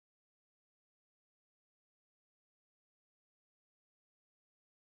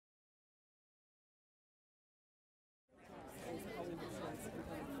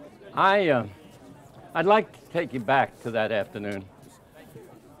I'd like to take you back to that afternoon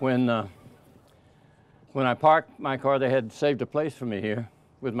when I parked my car. They had saved a place for me here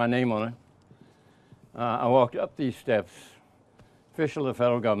with my name on it. I walked up these steps, official of the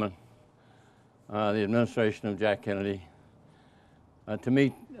federal government, the administration of Jack Kennedy, to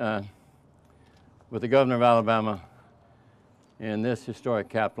meet with the governor of Alabama in this historic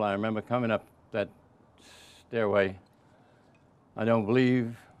Capitol. I remember coming up that stairway. I don't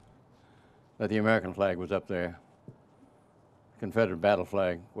believe that the American flag was up there. The Confederate battle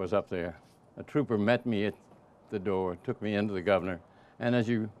flag was up there. A trooper met me at the door, took me into the governor, and as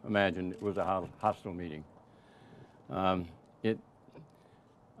you imagine, it was a hostile meeting.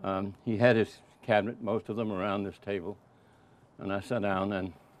 He had his cabinet, most of them around this table, and I sat down,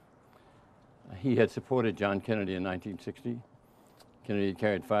 and he had supported John Kennedy in 1960. Kennedy had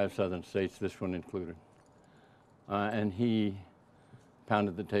carried 5 southern states, this one included. And he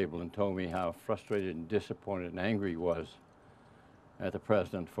pounded the table and told me how frustrated and disappointed and angry he was at the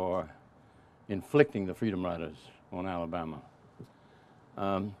president for inflicting the Freedom Riders on Alabama.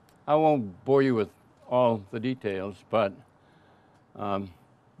 I won't bore you with all the details, but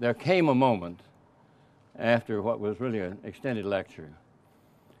there came a moment after what was really an extended lecture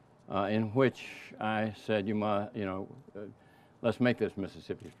in which I said, let's make this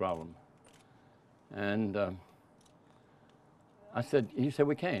Mississippi's problem. And he said,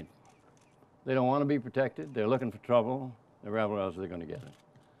 we can't. They don't want to be protected. They're looking for trouble. They're rebels, they're going to get it.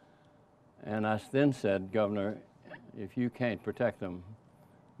 And I then said, Governor, if you can't protect them,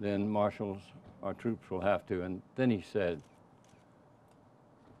 then marshals or troops will have to. And then he said,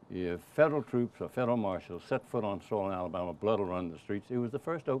 if federal troops or federal marshals set foot on soil in Alabama, blood will run the streets. It was the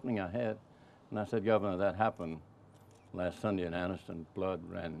first opening I had. And I said, Governor, that happened last Sunday in Anniston. Blood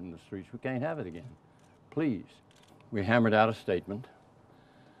ran in the streets. We can't have it again. Please. We hammered out a statement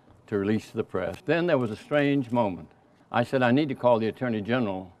to release to the press. Then there was a strange moment. I said, I need to call the Attorney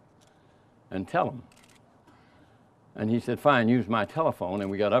General and tell him. And he said, fine, use my telephone. And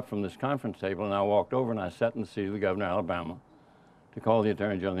we got up from this conference table, and I walked over and I sat in the seat of the governor of Alabama to call the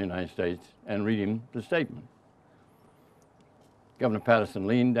Attorney General of the United States and read him the statement. Governor Patterson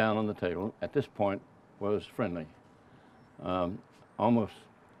leaned down on the table. At this point, was friendly, almost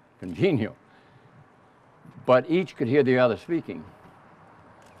congenial. But each could hear the other speaking.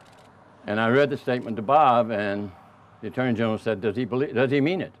 And I read the statement to Bob, and the Attorney General said, does he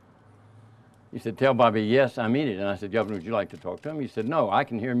mean it? He said, tell Bobby, yes, I mean it. And I said, Governor, would you like to talk to him? He said, no, I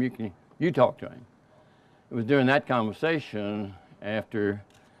can hear him, you talk to him. It was during that conversation, after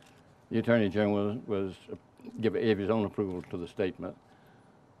the Attorney General gave his own approval to the statement,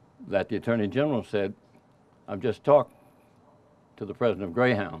 that the Attorney General said, I've just talked to the president of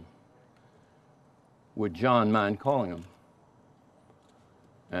Greyhound. Would John mind calling him?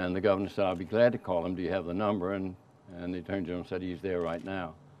 And the governor said, I'll be glad to call him. Do you have the number? And the Attorney General said, he's there right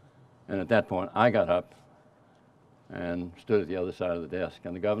now. And at that point, I got up and stood at the other side of the desk.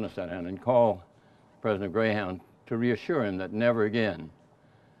 And the governor sat down and called President of Greyhound to reassure him that never again,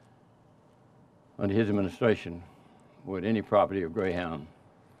 under his administration, would any property of Greyhound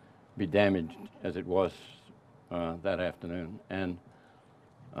be damaged as it was that afternoon. And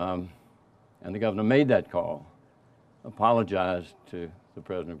the governor made that call, apologized to the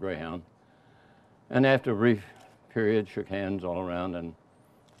president of Greyhound, and after a brief period, shook hands all around, and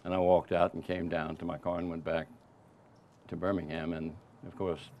I walked out and came down to my car and went back to Birmingham. And of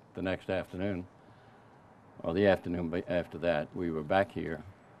course, the next afternoon, or the afternoon after that, we were back here,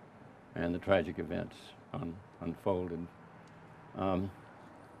 and the tragic events unfolded.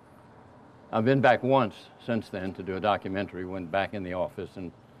 I've been back once since then to do a documentary, went back in the office,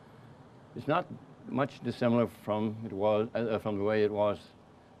 and it's not much dissimilar from the way it was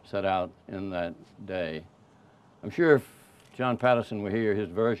set out in that day. I'm sure if John Patterson were here, his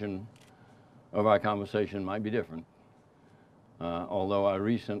version of our conversation might be different. Although I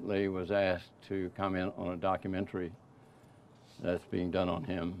recently was asked to comment on a documentary that's being done on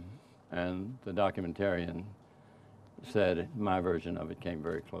him, and the documentarian said my version of it came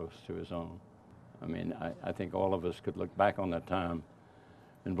very close to his own. I mean, I think all of us could look back on that time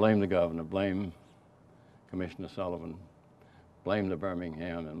and blame the governor, blame Commissioner Sullivan, blame the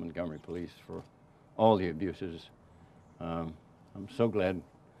Birmingham and Montgomery police for all the abuses. I'm so glad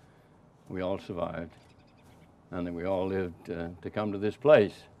we all survived and that we all lived to come to this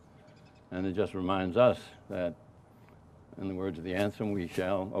place. And it just reminds us that, in the words of the anthem, we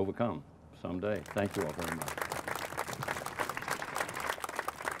shall overcome someday. Thank you all very much.